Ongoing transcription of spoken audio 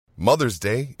Mother's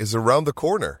Day is around the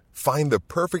corner. Find the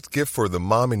perfect gift for the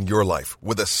mom in your life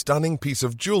with a stunning piece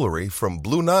of jewelry from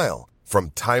Blue Nile.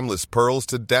 From timeless pearls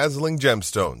to dazzling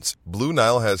gemstones, Blue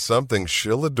Nile has something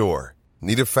she'll adore.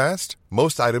 Need it fast?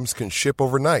 Most items can ship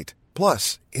overnight.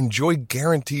 Plus, enjoy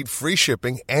guaranteed free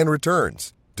shipping and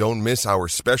returns. Don't miss our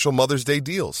special Mother's Day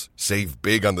deals. Save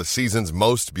big on the season's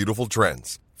most beautiful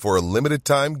trends. For a limited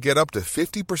time, get up to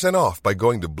 50% off by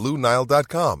going to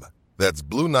BlueNile.com. That's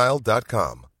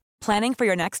BlueNile.com. Planning for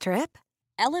your next trip?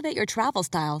 Elevate your travel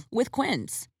style with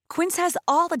Quince. Quince has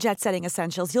all the jet-setting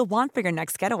essentials you'll want for your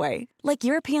next getaway, like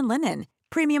European linen,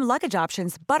 premium luggage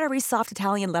options, buttery soft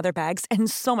Italian leather bags,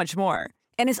 and so much more.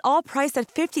 And is all priced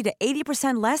at 50 to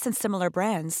 80% less than similar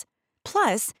brands.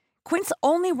 Plus, Quince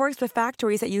only works with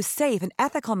factories that use safe and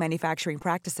ethical manufacturing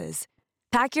practices.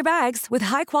 Pack your bags with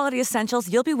high-quality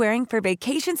essentials you'll be wearing for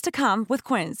vacations to come with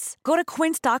Quince. Go to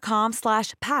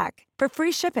quince.com/pack for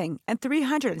free shipping and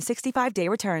 365-day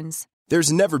returns.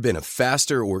 There's never been a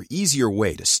faster or easier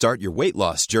way to start your weight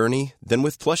loss journey than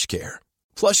with PlushCare.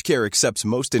 PlushCare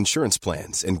accepts most insurance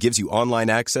plans and gives you online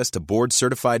access to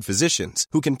board-certified physicians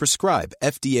who can prescribe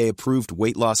FDA-approved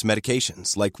weight loss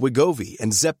medications like Wegovy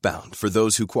and Zepbound for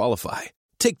those who qualify.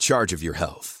 Take charge of your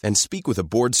health and speak with a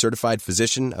board-certified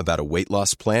physician about a weight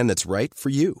loss plan that's right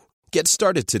for you. Get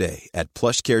started today at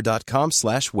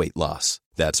plushcare.com/weightloss.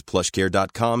 That's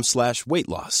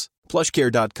plushcare.com/weightloss.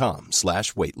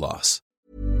 plushcare.com/weightloss.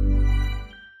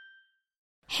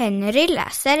 Henry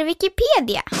läser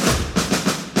Wikipedia.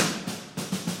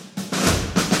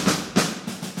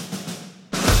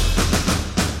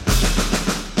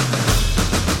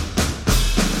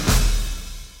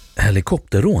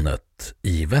 Helikopterrånet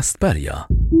i Västberga.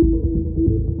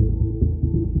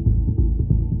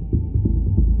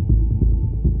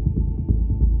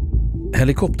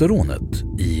 Helikopterrånet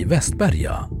i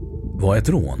Västberga var ett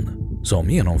rån som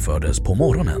genomfördes på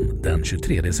morgonen den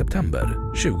 23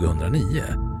 september 2009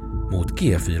 mot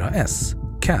G4S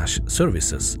Cash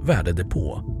Services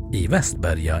värdedepå i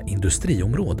Västberga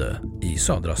industriområde i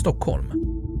södra Stockholm.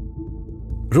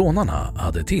 Rånarna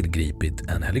hade tillgripit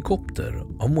en helikopter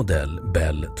av modell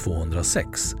Bell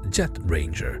 206 Jet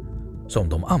Ranger som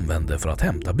de använde för att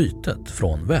hämta bytet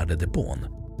från värdedepån.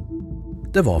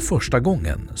 Det var första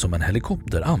gången som en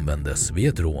helikopter användes vid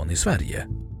ett rån i Sverige.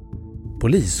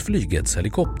 Polisflygets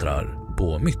helikoptrar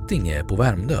på Myttinge på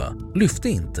Värmdö lyfte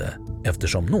inte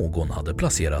eftersom någon hade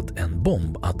placerat en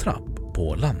bombattrapp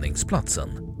på landningsplatsen.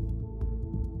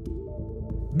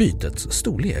 Bytets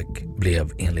storlek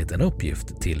blev enligt en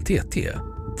uppgift till TT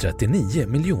 39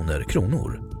 miljoner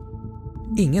kronor.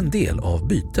 Ingen del av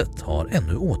bytet har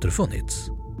ännu återfunnits.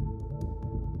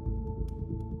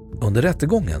 Under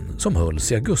rättegången som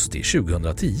hölls i augusti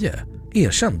 2010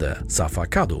 erkände Safa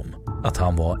Kadum att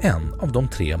han var en av de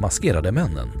 3 maskerade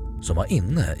männen som var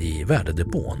inne i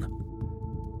värdedepån.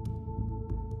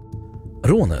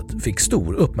 Rånet fick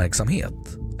stor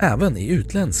uppmärksamhet även i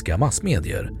utländska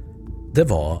massmedier. Det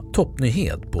var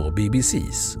toppnyhet på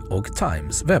BBCs och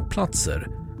Times webbplatser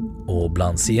och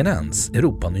bland CNNs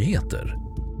Europanyheter.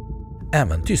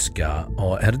 Även tyska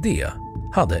ARD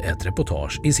hade ett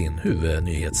reportage i sin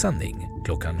huvudnyhetssändning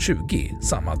klockan 20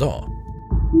 samma dag.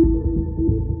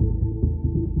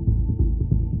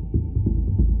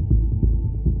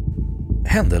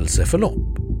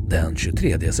 Händelseförlopp den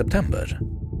 23 september.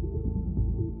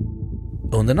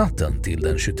 Under natten till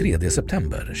den 23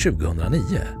 september 2009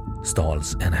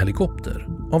 stals en helikopter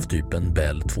av typen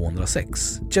Bell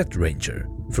 206 Jet Ranger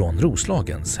från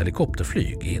Roslagens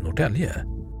helikopterflyg i Norrtälje.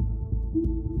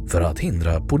 För att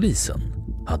hindra polisen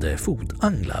hade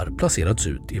fotanglar placerats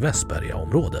ut i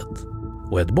Västbergaområdet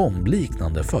och ett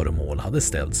bombliknande föremål hade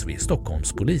ställts vid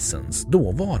Stockholmspolisens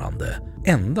dåvarande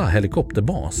enda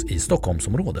helikopterbas i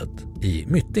Stockholmsområdet i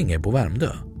Myttinge på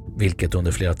Värmdö, vilket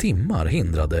under flera timmar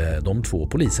hindrade de 2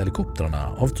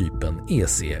 polishelikoptrarna av typen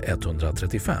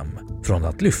EC-135 från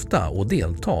att lyfta och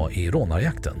delta i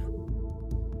rånarjakten.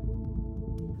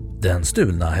 Den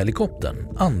stulna helikoptern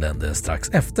anlände strax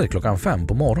efter klockan 5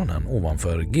 på morgonen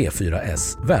ovanför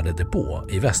G4S värdedepå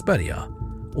i Västberga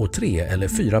och 3 eller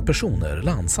 4 personer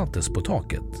landsattes på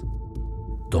taket.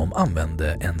 De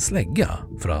använde en slägga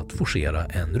för att forcera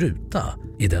en ruta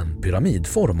i den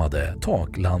pyramidformade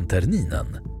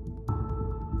taklanterninen.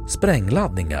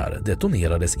 Sprängladdningar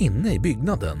detonerades inne i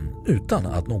byggnaden utan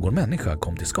att någon människa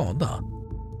kom till skada.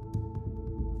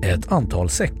 Ett antal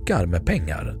säckar med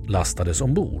pengar lastades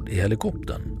ombord i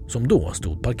helikoptern som då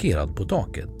stod parkerad på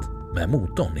taket med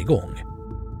motorn igång.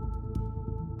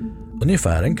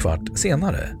 Ungefär en kvart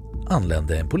senare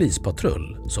anlände en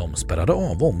polispatrull som spärrade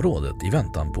av området i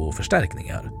väntan på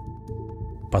förstärkningar.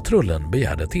 Patrullen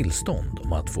begärde tillstånd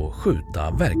om att få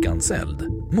skjuta verkanseld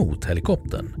mot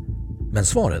helikoptern, men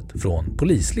svaret från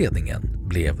polisledningen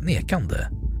blev nekande.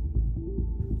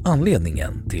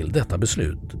 Anledningen till detta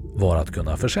beslut var att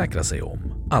kunna försäkra sig om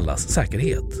allas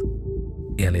säkerhet.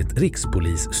 Enligt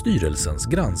Rikspolisstyrelsens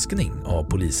granskning av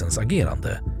polisens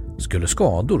agerande skulle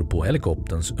skador på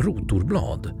helikopterns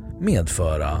rotorblad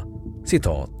medföra,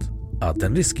 citat, att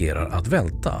den riskerar att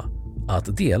välta,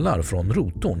 att delar från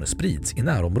rotorn sprids i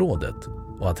närområdet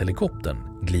och att helikoptern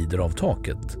glider av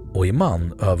taket och i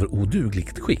man över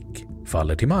odugligt skick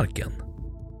faller till marken.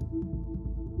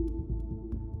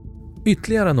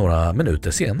 Ytterligare några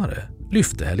minuter senare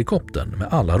lyfte helikoptern med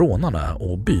alla rånarna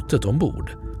och bytet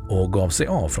ombord och gav sig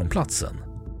av från platsen.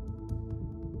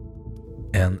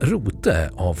 En rote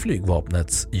av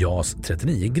flygvapnets JAS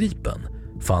 39 Gripen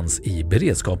fanns i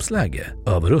beredskapsläge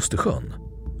över Östersjön.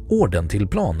 Orden till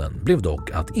planen blev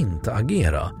dock att inte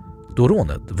agera då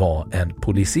rånet var en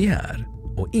polisiär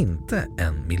och inte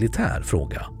en militär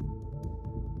fråga.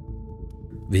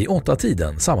 Vid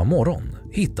 8-tiden samma morgon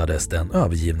hittades den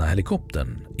övergivna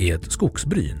helikoptern i ett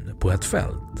skogsbryn på ett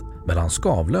fält mellan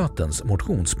Skavlötens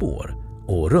motionsspår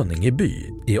och Rönninge by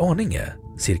i Arninge,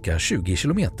 cirka 20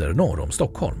 kilometer norr om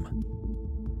Stockholm.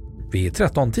 Vid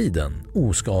 13-tiden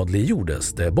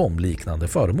oskadliggjordes det bombliknande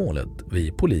föremålet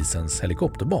vid polisens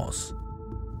helikopterbas.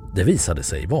 Det visade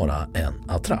sig vara en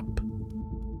attrapp.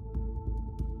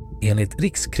 Enligt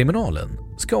Rikskriminalen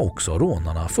ska också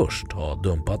rånarna först ha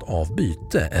dumpat av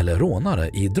byte eller rånare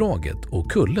i Draget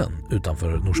och Kullen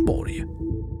utanför Norsborg.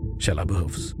 Källa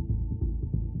behövs.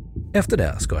 Efter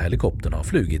det ska helikoptern ha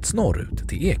flugits norrut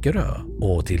till Ekerö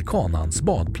och till Kanans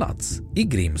badplats i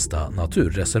Grimsta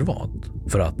naturreservat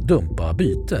för att dumpa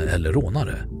byte eller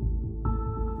rånare.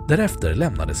 Därefter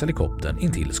lämnades helikoptern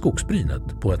in till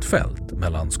skogsbrynet på ett fält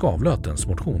mellan Skavlötens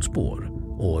motionsspår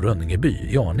och Rönningeby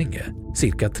i Arninge,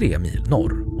 cirka 3 mil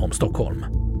norr om Stockholm.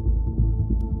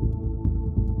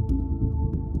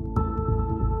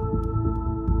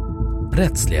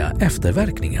 Rättsliga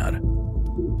efterverkningar.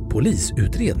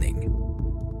 Polisutredning.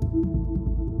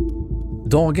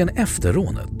 Dagen efter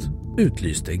rånet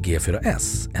utlyste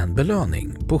G4S en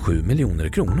belöning på 7 miljoner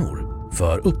kronor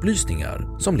för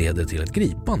upplysningar som leder till ett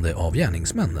gripande av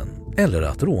gärningsmännen eller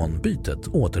att rånbytet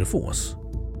återfås.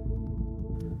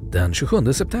 Den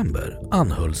 27 september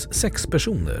anhölls 6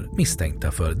 personer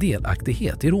misstänkta för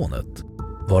delaktighet i rånet,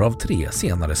 varav 3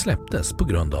 senare släpptes på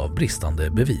grund av bristande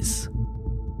bevis.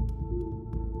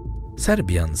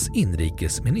 Serbiens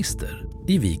inrikesminister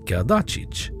Ivica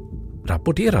Dačić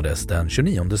rapporterades den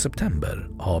 29 september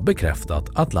ha bekräftat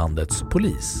att landets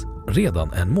polis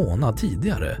redan en månad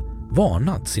tidigare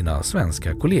varnat sina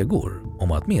svenska kollegor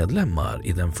om att medlemmar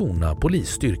i den forna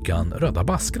polisstyrkan Röda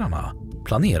Baskrarna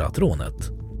planerat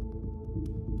rånet.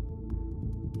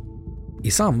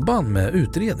 I samband med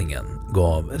utredningen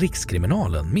gav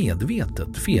Rikskriminalen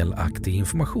medvetet felaktig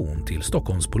information till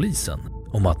Stockholmspolisen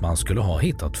om att man skulle ha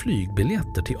hittat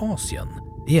flygbiljetter till Asien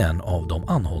i en av de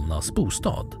anhållnas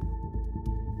bostad.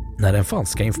 När den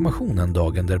falska informationen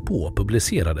dagen därpå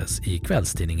publicerades i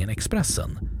kvällstidningen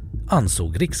Expressen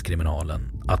ansåg Rikskriminalen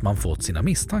att man fått sina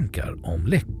misstankar om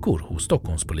läckor hos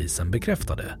Stockholmspolisen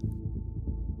bekräftade.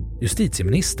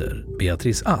 Justitieminister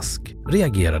Beatrice Ask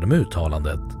reagerade med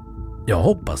uttalandet: "Jag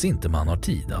hoppas inte man har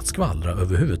tid att skvallra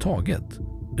överhuvudtaget,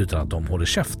 utan att de håller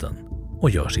käften och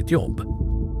gör sitt jobb."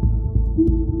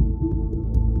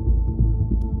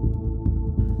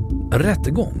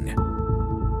 Rättegång.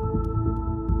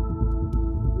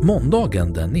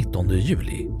 Måndagen den 19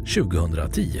 juli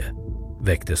 2010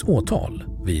 väcktes åtal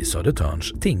vid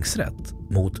Södertörns tingsrätt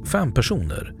mot 5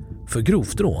 personer för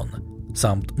grovt rån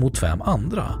samt mot 5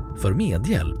 andra för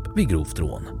medhjälp vid grovt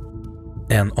rån.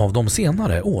 En av de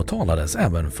senare åtalades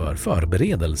även för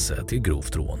förberedelse till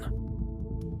grovt rån.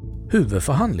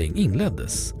 Huvudförhandling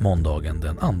inleddes måndagen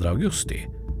den 2 augusti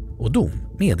och dom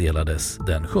meddelades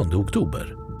den 7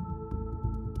 oktober.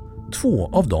 2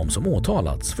 av dem som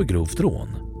åtalats för grovt rån,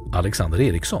 Alexander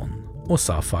Eriksson och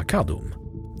Safa Kadum,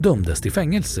 dömdes till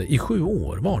fängelse i 7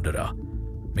 år vardera,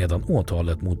 medan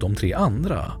åtalet mot de 3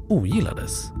 andra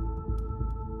ogillades.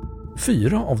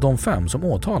 4 av de 5 som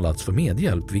åtalats för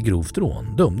medhjälp vid grovt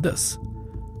rån dömdes.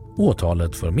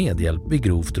 Åtalet för medhjälp vid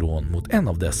grovt rån mot en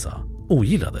av dessa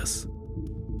ogillades.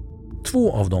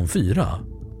 2 av de 4,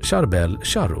 Charbel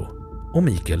Charro och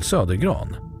Mikael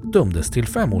Södergran, dömdes till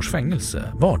 5 års fängelse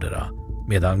vardera,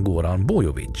 medan Goran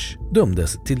Bojovic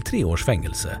dömdes till 3 års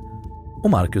fängelse och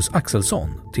Marcus Axelsson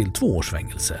till 2 års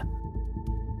fängelse.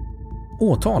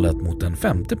 Åtalet mot den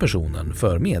 5:e personen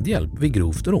för medhjälp vid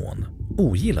grovt rån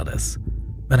ogillades,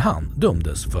 men han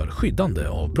dömdes för skyddande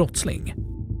av brottsling.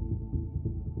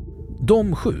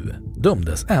 De 7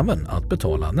 dömdes även att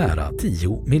betala nära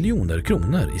 10 miljoner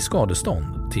kronor i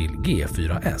skadestånd till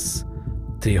G4S,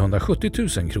 370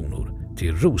 000 kronor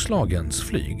till Roslagens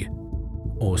flyg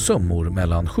och summor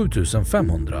mellan 7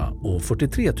 500 och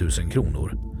 43 000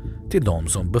 kronor till de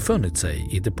som befunnit sig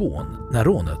i depån när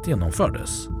rånet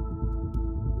genomfördes.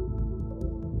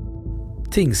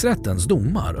 Tingsrättens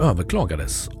domar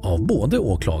överklagades av både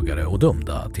åklagare och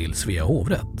dömda till Svea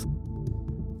hovrätt.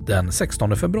 Den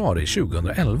 16 februari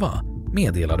 2011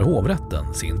 meddelade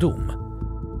hovrätten sin dom.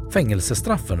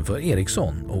 Fängelsestraffen för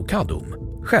Eriksson och Kadum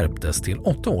skärptes till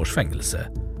 8 års fängelse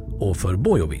och för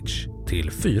Bojovic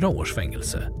till 4 års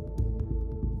fängelse.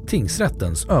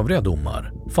 Tingsrättens övriga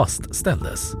domar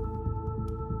fastställdes.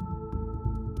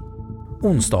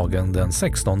 Onsdagen den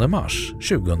 16 mars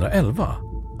 2011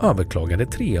 överklagade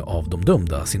 3 av de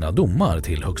dömda sina domar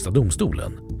till Högsta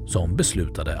domstolen, som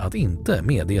beslutade att inte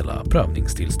meddela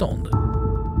prövningstillstånd.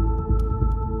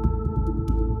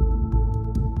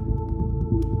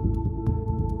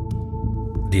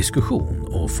 Diskussion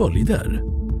och följder.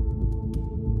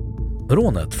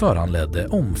 Rånet föranledde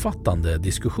omfattande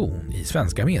diskussion i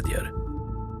svenska medier.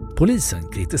 Polisen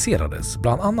kritiserades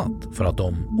bland annat för att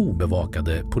de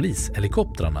obevakade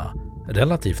polishelikoptrarna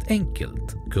relativt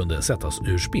enkelt kunde sättas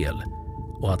ur spel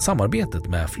och att samarbetet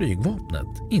med flygvapnet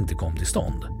inte kom till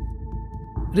stånd.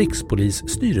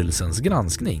 Rikspolisstyrelsens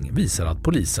granskning visar att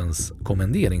polisens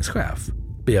kommenderingschef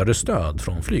begärde stöd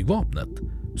från flygvapnet,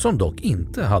 som dock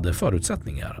inte hade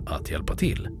förutsättningar att hjälpa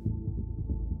till.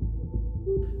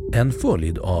 En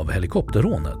följd av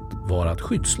helikopterrånet var att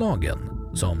skyddslagen,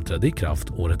 som trädde i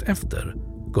kraft året efter,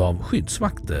 gav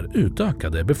skyddsvakter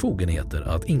utökade befogenheter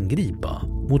att ingripa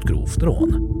mot grovt rån.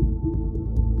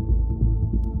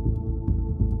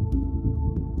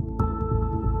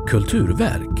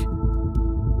 Kulturverk.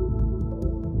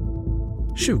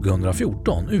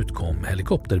 2014 utkom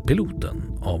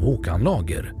Helikopterpiloten av Håkan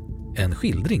Lager, en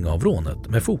skildring av rånet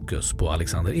med fokus på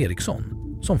Alexander Eriksson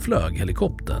som flög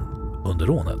helikoptern under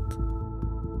rånet.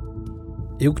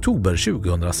 I oktober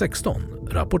 2016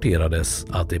 rapporterades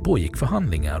att det pågick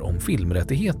förhandlingar om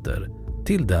filmrättigheter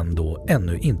till den då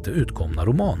ännu inte utkomna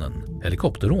romanen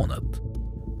Helikopterrånet.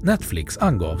 Netflix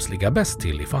angavs ligga bäst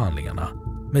till i förhandlingarna,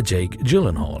 med Jake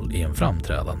Gyllenhaal i en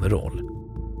framträdande roll.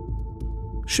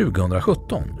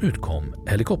 2017 utkom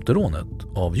Helikopterrånet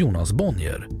av Jonas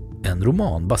Bonnier, en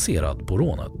roman baserad på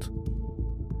rånet.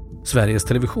 Sveriges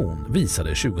Television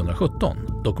visade 2017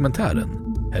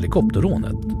 dokumentären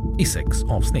Helikopterrånet i 6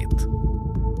 avsnitt.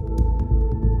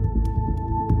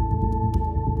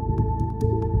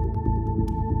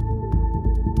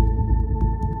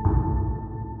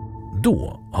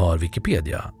 Då har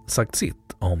Wikipedia sagt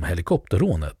sitt om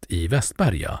helikopterrånet i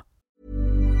Västberga.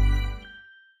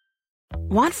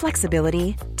 Want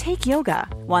flexibility? Take yoga.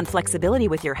 Want flexibility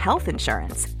with your health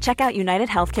insurance? Check out United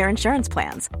Healthcare Insurance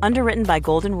Plans. Underwritten by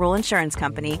Golden Rule Insurance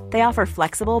Company, they offer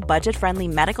flexible, budget-friendly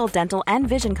medical, dental, and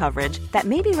vision coverage that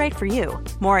may be right for you.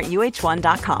 More at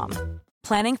uh1.com.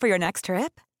 Planning for your next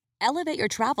trip? Elevate your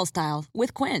travel style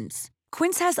with Quince.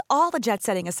 Quince has all the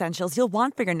jet-setting essentials you'll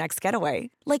want for your next getaway,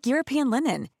 like European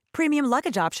linen, premium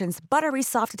luggage options, buttery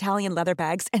soft Italian leather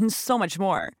bags, and so much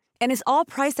more. And is all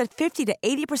priced at 50 to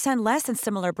 80% less than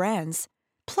similar brands.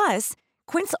 Plus,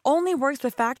 Quince only works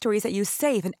with factories that use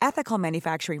safe and ethical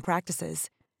manufacturing practices.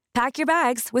 Pack your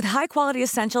bags with high-quality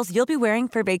essentials you'll be wearing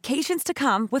for vacations to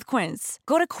come with Quince.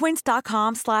 Go to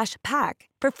quince.com/pack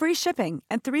for free shipping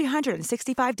and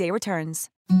 365-day returns.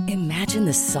 Imagine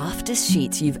the softest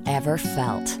sheets you've ever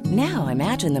felt. Now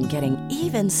imagine them getting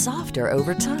even softer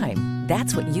over time.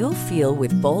 That's what you'll feel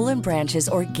with Boll & Branch's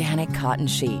organic cotton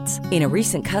sheets. In a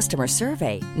recent customer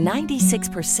survey,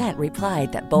 96%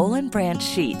 replied that Boll & Branch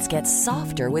sheets get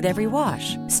softer with every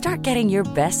wash. Start getting your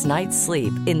best night's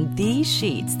sleep in these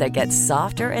sheets that get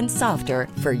softer and softer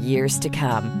for years to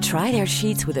come. Try their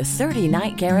sheets with a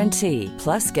 30-night guarantee.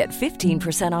 Plus, get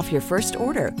 15% off your first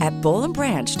order at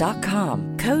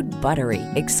bollandbranch.com. Code BUTTERY.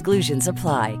 Exclusions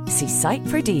apply. See site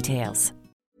for details.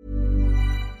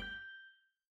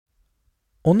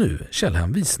 Och nu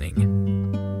källhänvisning.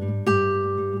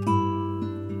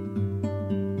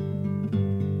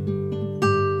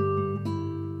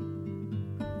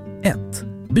 1.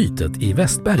 Bytet i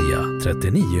Västberga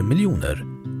 39 miljoner.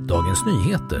 Dagens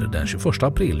Nyheter den 21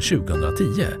 april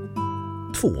 2010.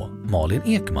 2. Malin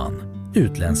Ekman.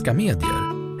 Utländska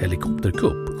medier.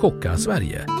 Helikopterkupp chockar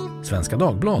Sverige. Svenska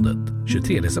Dagbladet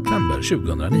 23 september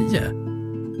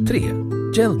 2009. 3.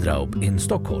 Geldraub in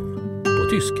Stockholm. På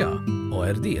tyska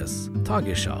ARDs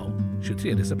Tagesschau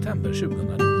 23 september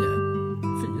 2009.